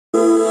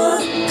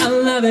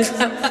love it,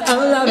 I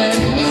love it,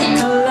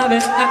 I love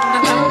it, I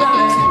love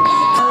it,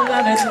 I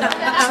love it,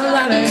 I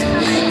love it,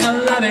 I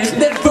love it.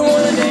 Then for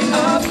one day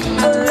off,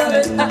 I love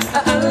it, I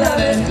love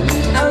it,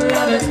 I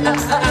love it, I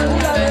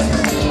love it,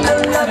 I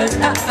love it,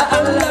 I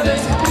love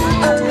it,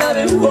 I love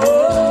it.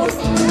 Whoa,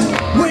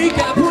 wake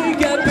up,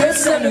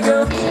 it's time to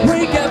go.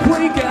 Wake up,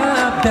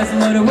 there's a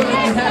lot of work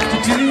you have to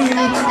do,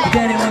 but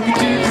anyone can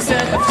do this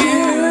set of you.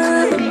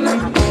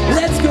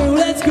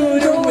 Let's go,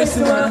 don't waste a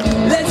while.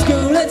 Let's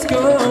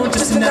go,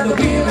 just another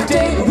weary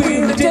day,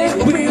 weary day,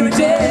 weary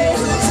day.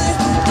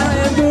 I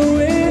am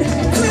going,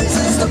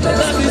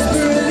 love is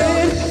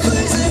burning.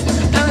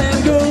 I am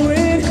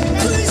going,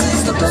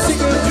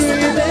 sick of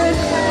dreaming.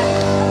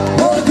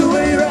 Walk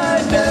away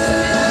right now.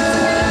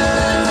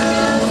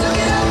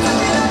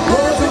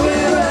 Walk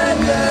away right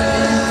now.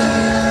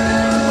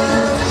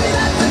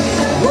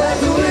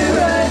 Walk away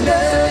right now.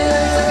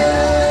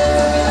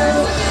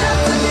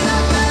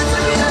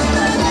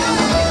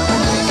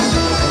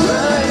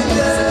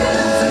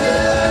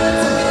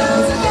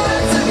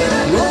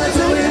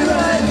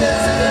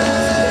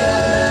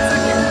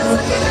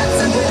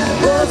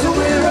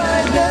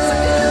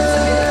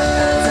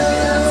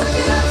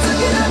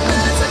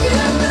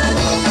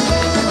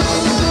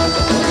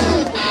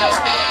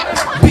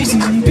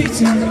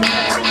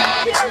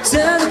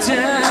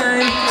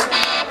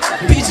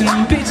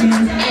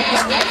 Beating,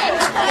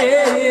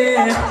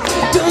 yeah.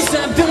 Don't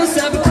stop, put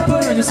the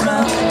put on your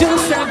smile. Don't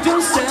stop,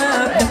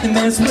 nothing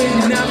that's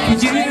waiting out for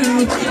you.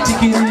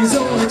 Taking it is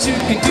all that you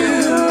can do.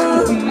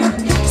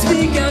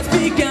 Speak out,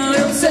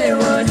 don't say a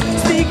word.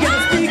 Speak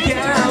out,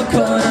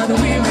 calling out the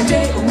weary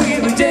day,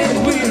 weary day,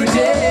 weary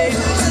day.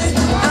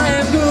 I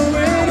am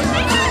going,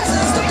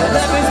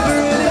 love is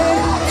burning.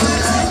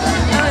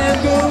 I am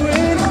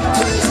going,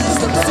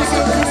 sick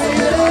of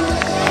breathing.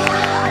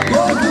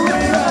 Walk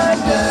away right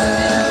now.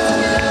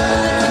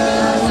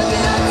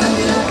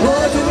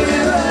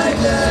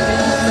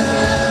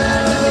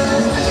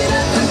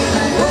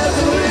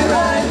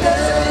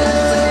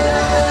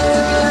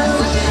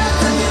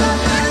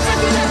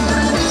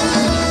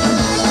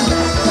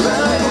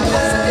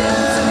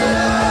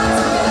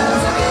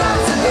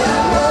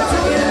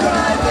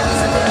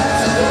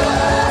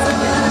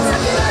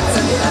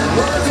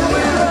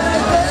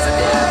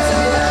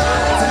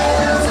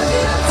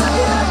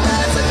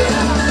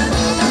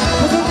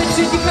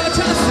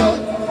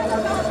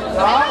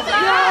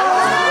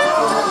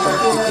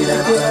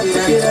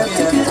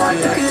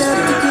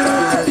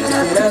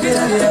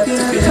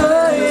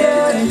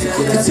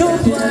 It's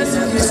hopeless,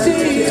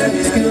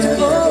 it's gonna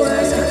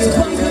always, so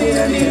one thing I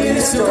need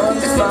is so I'm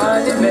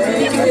fine to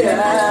make it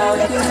out.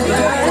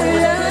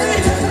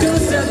 Don't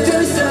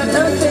stop,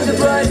 nothing to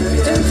bright.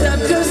 Don't stop,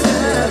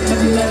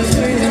 nothing that is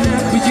waiting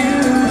out for you.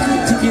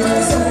 To give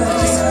us all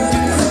that you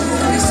can do.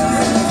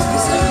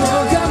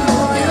 Come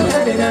on, you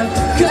let it out.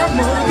 Come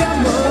on,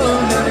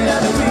 let it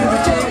out. Weary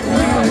day,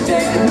 weary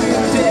day,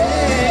 weary day.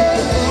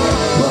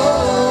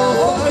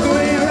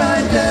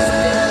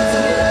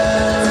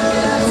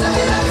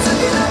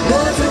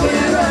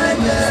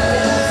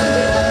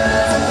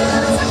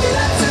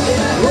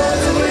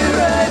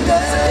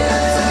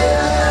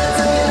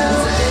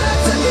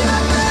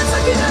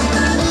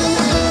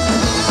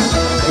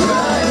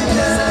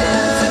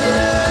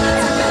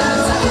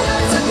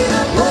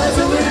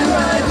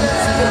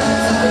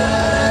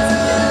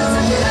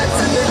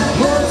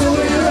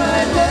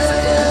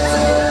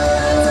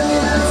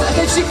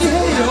 Shake your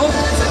head,